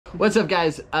What's up,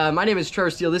 guys? My name is Trevor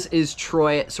Steele. This is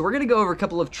Troy. So we're going to go over a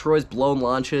couple of Troy's blown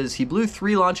launches. He blew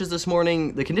 3 launches this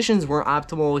morning. The conditions weren't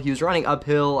optimal. He was running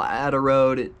uphill at a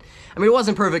road. It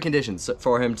wasn't perfect conditions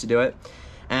for him to do it.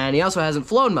 And he also hasn't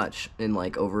flown much in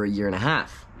like over a year and a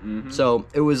half. So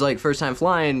it was like first time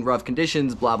flying, rough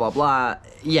conditions, blah, blah, blah.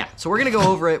 Yeah, so we're going to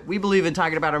go over it. We believe in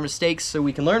talking about our mistakes so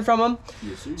we can learn from them.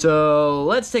 Yes, sir. So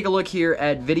let's take a look here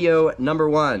at video number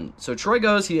 1. So Troy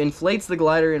goes, he inflates the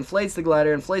glider, inflates the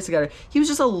glider, inflates the glider. He was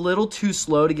just a little too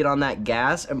slow to get on that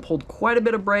gas and pulled quite a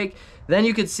bit of brake. Then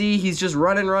you could see he's just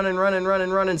running,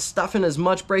 stuffing as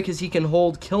much brake as he can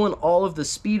hold, killing all of the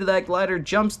speed of that glider,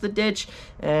 jumps the ditch,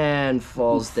 and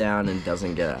falls down and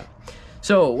doesn't get up.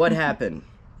 So what happened?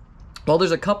 Well,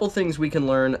 there's a couple things we can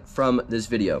learn from this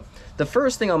video. The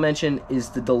first thing I'll mention is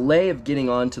the delay of getting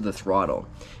onto the throttle.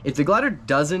 If the glider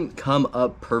doesn't come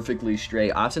up perfectly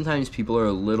straight, oftentimes people are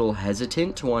a little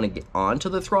hesitant to want to get onto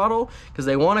the throttle because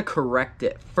they want to correct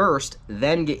it first,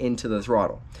 then get into the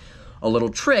throttle. A little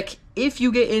trick, if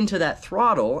you get into that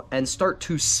throttle and start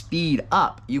to speed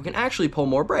up, you can actually pull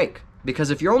more brake. Because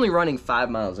if you're only running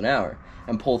 5 miles an hour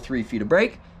and pull 3 feet of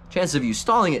brake, chances of you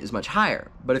stalling it is much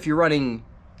higher. But if you're running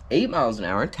 8 miles an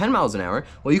hour, 10 miles an hour,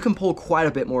 well, you can pull quite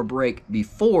a bit more brake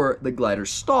before the glider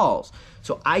stalls.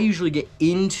 So I usually get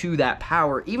into that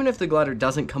power, even if the glider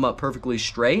doesn't come up perfectly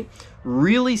straight,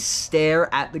 really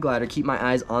stare at the glider, keep my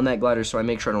eyes on that glider so I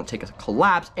make sure I don't take a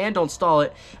collapse and don't stall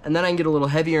it, and then I can get a little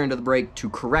heavier into the brake to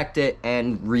correct it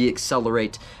and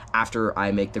re-accelerate after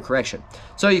I make the correction.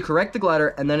 So you correct the glider,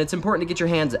 and then it's important to get your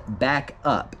hands back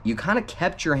up. You kind of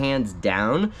kept your hands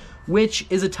down, which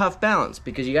is a tough balance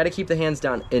because you got to keep the hands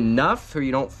down enough so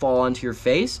you don't fall onto your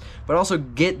face, but also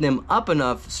get them up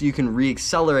enough so you can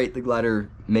re-accelerate the glider,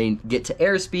 get to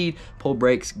airspeed, pull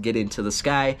brakes, get into the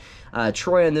sky.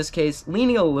 Troy, in this case,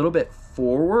 leaning a little bit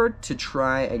forward to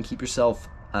try and keep yourself,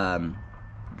 try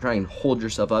and hold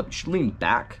yourself up. You should lean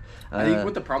back. I think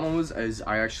what the problem was is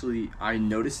I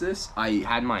noticed this. I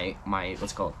had my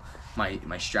what's it called?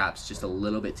 My straps just a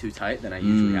little bit too tight than I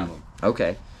usually have them.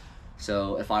 Okay.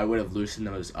 So if I would have loosened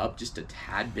those up just a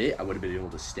tad bit, I would have been able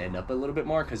to stand up a little bit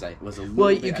more because I was a little Well,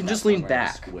 bit you can just lean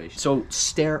back. So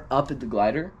stare up at the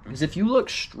glider because if you look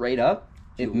straight up,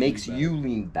 it makes you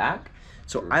lean back.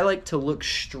 So I like to look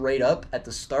straight up at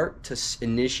the start to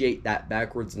initiate that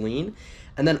backwards lean.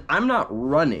 And then I'm not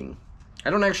running. I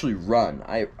don't actually run.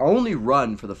 I only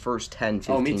run for the first 10,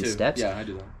 15 steps. Yeah, I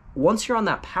do that. Once you're on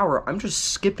that power, I'm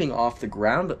just skipping off the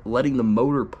ground, letting the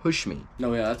motor push me.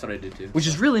 No, yeah, that's what I did too. Which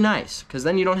is really nice, because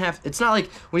then you don't have, it's not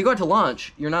like, when you go out to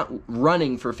launch, you're not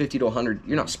running for 50 to 100,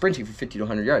 you're not sprinting for 50 to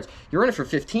 100 yards. You're running for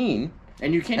 15,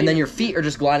 and then your feet are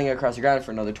just gliding across the ground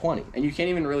for another 20. And you can't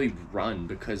even really run,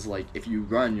 because like, if you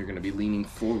run, you're going to be leaning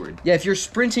forward. Yeah, if you're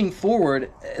sprinting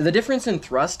forward, the difference in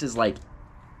thrust is like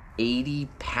 80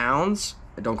 pounds,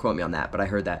 don't quote me on that, but I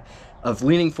heard that, of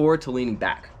leaning forward to leaning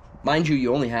back. Mind you,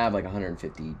 you only have like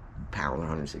 150 pounds,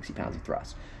 160 pounds of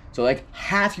thrust. So like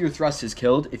half your thrust is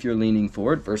killed if you're leaning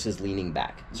forward versus leaning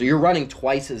back. So you're running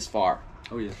twice as far.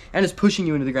 Oh yeah. And it's pushing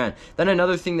you into the ground. Then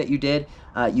another thing that you did,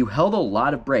 you held a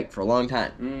lot of brake for a long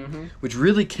time, which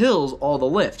really kills all the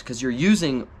lift because you're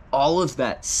using all of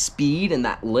that speed and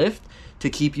that lift to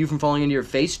keep you from falling into your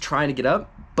face trying to get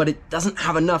up, but it doesn't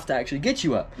have enough to actually get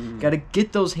you up. Got to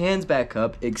get those hands back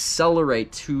up,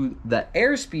 accelerate to the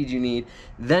airspeed you need,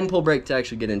 then pull brake to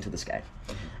actually get into the sky.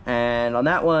 And on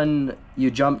that one,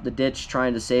 you jump the ditch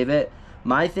trying to save it.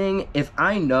 My thing, if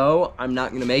I know I'm not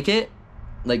going to make it,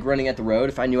 like running at the road,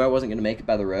 if I knew I wasn't going to make it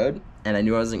by the road, and I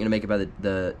knew I wasn't going to make it by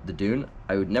the dune,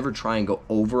 I would never try and go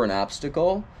over an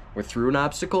obstacle or through an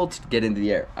obstacle to get into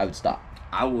the air. I would stop.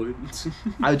 I would.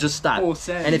 I would just stop. Full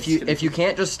sense. And if you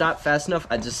can't just stop fast enough,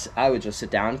 I would just sit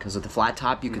down because with the flat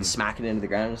top you can smack it into the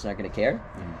ground and it's not going to care.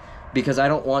 Because I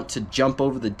don't want to jump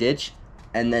over the ditch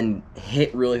and then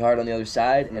hit really hard on the other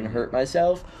side and hurt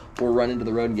myself, or run into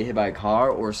the road and get hit by a car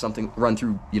or something, run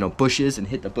through bushes and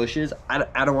hit the bushes.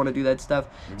 I don't want to do that stuff.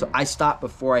 So I stop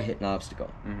before I hit an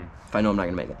obstacle if I know I'm not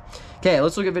going to make it. Okay,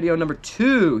 let's look at video number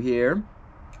 2 here.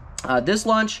 This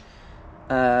launch,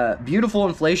 beautiful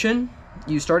inflation.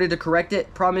 You started to correct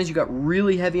it. Problem is you got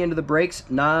really heavy into the brakes,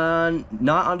 not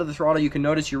onto the throttle. You can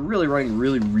notice you're really running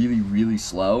really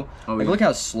slow. Oh, like, look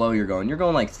how slow you're going. You're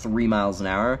going like 3 miles an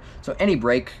hour. So any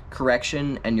brake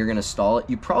correction and you're gonna stall it.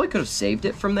 You probably could have saved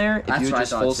it from there if you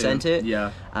just full sent it.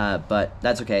 Yeah. But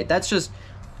that's okay. That's just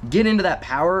get into that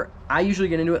power. I usually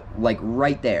get into it like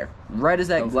right there. Right as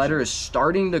that glider is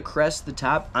starting to crest the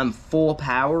top, I'm full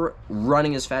power,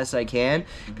 running as fast as I can.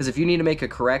 Because if you need to make a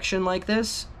correction like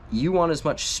this, you want as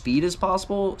much speed as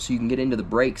possible so you can get into the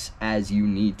brakes as you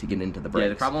need to get into the brakes. Yeah,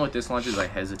 the problem with this launch is I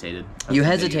hesitated. You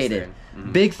hesitated.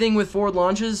 Big thing with forward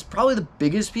launches, probably the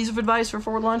biggest piece of advice for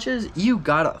forward launches, you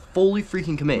gotta fully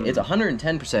freaking commit. It's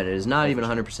 110%. It is not even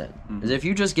 100%. Because if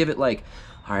you just give it like,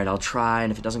 all right, I'll try,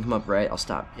 and if it doesn't come up right, I'll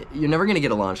stop. You're never gonna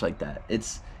get a launch like that.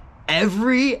 It's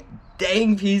every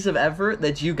dang piece of effort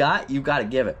that you got to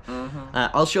give it.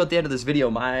 I'll show at the end of this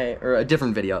video or a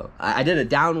different video. I did a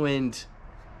downwind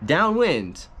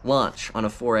launch on a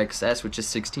 4XS, which is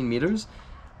 16 meters.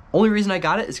 Only reason I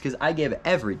got it is because I gave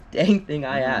every dang thing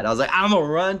I had. I was like, I'm gonna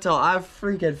run till I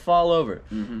freaking fall over,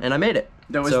 and I made it.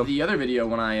 That was the other video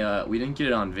when we didn't get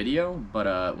it on video,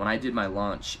 but when I did my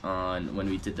launch when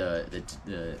we did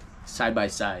the side by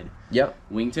side. Yep.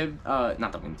 Wingtip,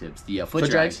 not the wingtips, the foot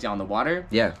drags down the water.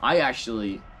 Yeah. I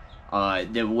actually,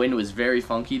 the wind was very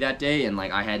funky that day, and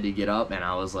like I had to get up, and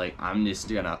I was like, I'm just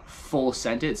gonna full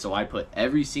send it. So I put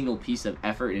every single piece of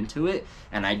effort into it,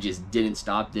 and I just didn't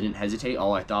stop, didn't hesitate.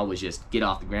 All I thought was just get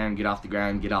off the ground, get off the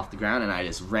ground, get off the ground, and I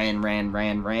just ran,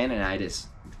 and I just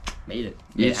made it.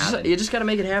 You just gotta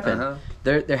make it happen.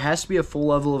 There has to be a full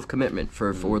level of commitment for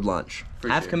a forward launch.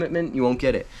 Half commitment, you won't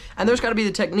get it. And there's gotta be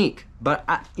the technique. But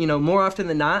more often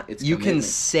than not, you can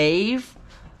save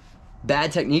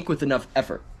bad technique with enough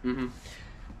effort.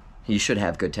 You should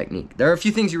have good technique. There are a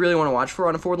few things you really want to watch for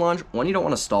on a forward launch. One, you don't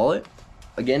want to stall it.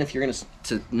 Again, if you're going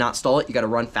to not stall it, you got to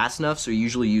run fast enough, so you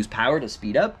usually use power to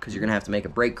speed up, because you're going to have to make a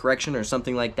brake correction or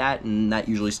something like that, and that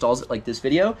usually stalls it, like this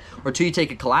video. Or two, you take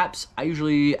a collapse. I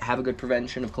usually have a good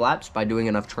prevention of collapse by doing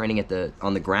enough training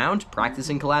on the ground,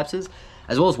 practicing collapses,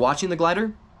 as well as watching the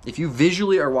glider. If you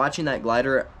visually are watching that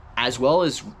glider as well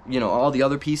as all the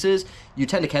other pieces, you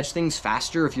tend to catch things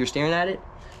faster if you're staring at it.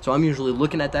 So I'm usually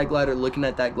looking at that glider, look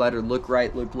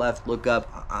right, look left, look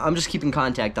up. I'm just keeping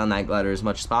contact on that glider as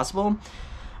much as possible.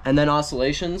 And then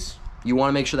oscillations, you want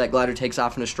to make sure that glider takes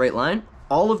off in a straight line.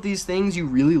 All of these things you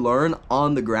really learn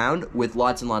on the ground with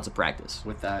lots and lots of practice.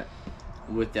 With that,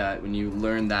 when you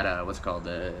learn that, what's it called,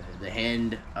 the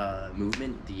hand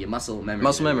movement, the muscle memory.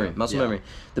 Muscle memory.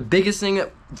 The biggest thing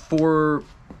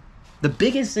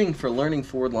for learning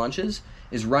forward launches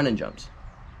is run and jumps.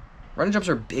 Run and jumps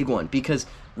are a big one, because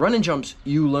run and jumps,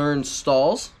 you learn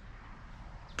stalls,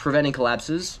 preventing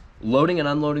collapses, loading and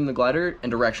unloading the glider, and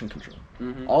direction control.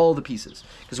 All the pieces.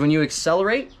 Because when you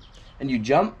accelerate and you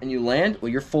jump and you land, well,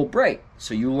 you're full brake.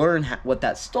 So you learn what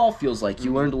that stall feels like.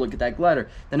 You learn to look at that glider.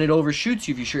 Then it overshoots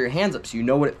you if you show your hands up, so you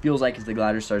know what it feels like as the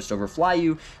glider starts to overfly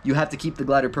you. You have to keep the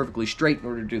glider perfectly straight in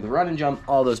order to do the run and jump,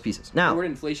 all those pieces. Now, forward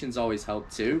inflations always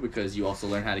help too, because you also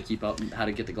learn how to keep up, how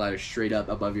to get the glider straight up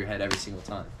above your head every single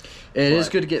time. It is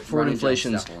good to get forward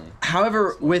inflations.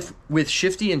 However, with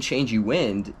shifty and changey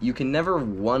wind, you can never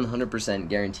 100%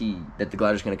 guarantee that the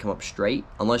glider's going to come up straight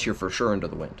unless you're for sure into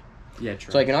the wind. Yeah,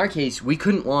 true. So like in our case, we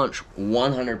couldn't launch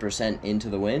 100% into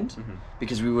the wind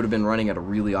because we would have been running at a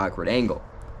really awkward angle.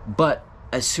 But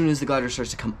as soon as the glider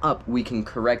starts to come up, we can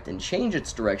correct and change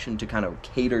its direction to kind of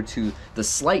cater to the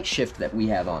slight shift that we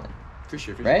have on it. For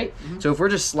sure. Right? So if we're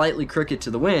just slightly crooked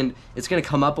to the wind, it's going to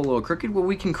come up a little crooked. Well,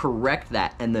 we can correct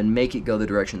that and then make it go the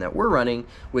direction that we're running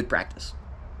with practice.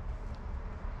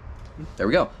 There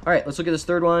we go. All right, let's look at this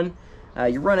third one.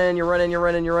 You're running.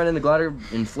 The glider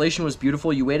inflation was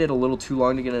beautiful. You waited a little too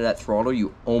long to get into that throttle.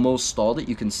 You almost stalled it.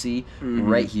 You can see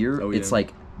right here. It's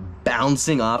like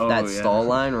bouncing off that stall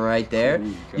line right there.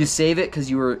 You save it because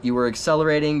you were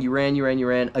accelerating. You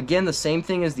ran. Again, the same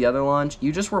thing as the other launch.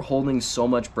 You just were holding so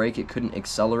much brake it couldn't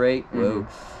accelerate. Whoa.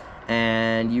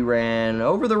 And you ran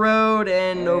over the road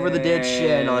and over the ditch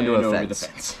and onto a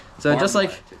fence. So just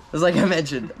like I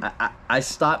mentioned, I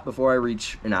stopped before I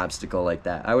reach an obstacle like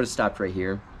that. I would have stopped right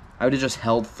here. I would have just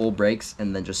held full brakes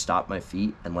and then just stopped my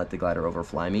feet and let the glider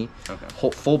overfly me. Okay.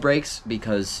 Full brakes,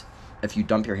 because if you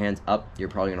dump your hands up, you're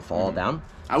probably going to fall down.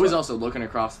 I was also looking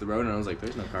across the road and I was like,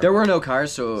 there's no cars. There were no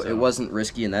cars, so it wasn't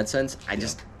risky in that sense.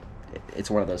 It's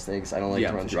one of those things. I don't like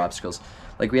to run through obstacles.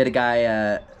 Like we had a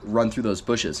guy run through those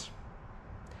bushes.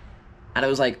 And I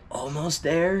was like almost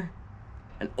there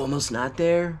and almost not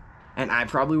there. And I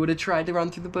probably would have tried to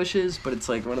run through the bushes, but it's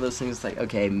like one of those things like,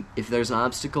 okay, if there's an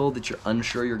obstacle that you're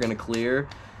unsure you're going to clear,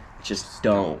 just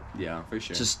don't. Yeah, for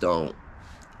sure. Just don't.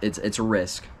 It's a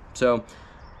risk. So,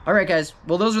 all right, guys.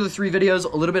 Well, those are the 3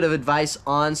 videos. A little bit of advice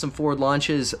on some forward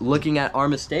launches, looking at our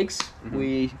mistakes.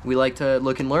 We like to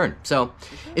look and learn. So,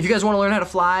 if you guys want to learn how to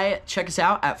fly, check us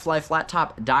out at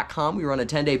flyflattop.com. We run a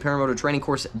 10-day paramotor training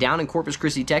course down in Corpus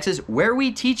Christi, Texas, where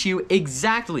we teach you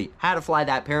exactly how to fly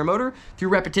that paramotor through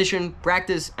repetition,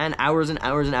 practice, and hours and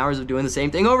hours and hours of doing the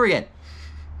same thing over again.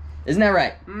 Isn't that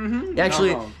right? Mm-hmm.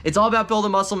 Actually, it's all about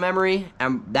building muscle memory,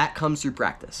 and that comes through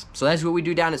practice. So that's what we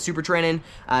do down at Super Training.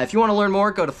 If you want to learn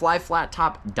more, go to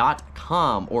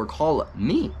flyflattop.com or call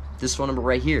me, this phone number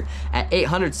right here, at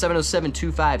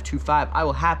 800-707-2525. I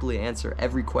will happily answer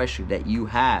every question that you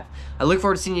have. I look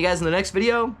forward to seeing you guys in the next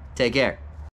video. Take care.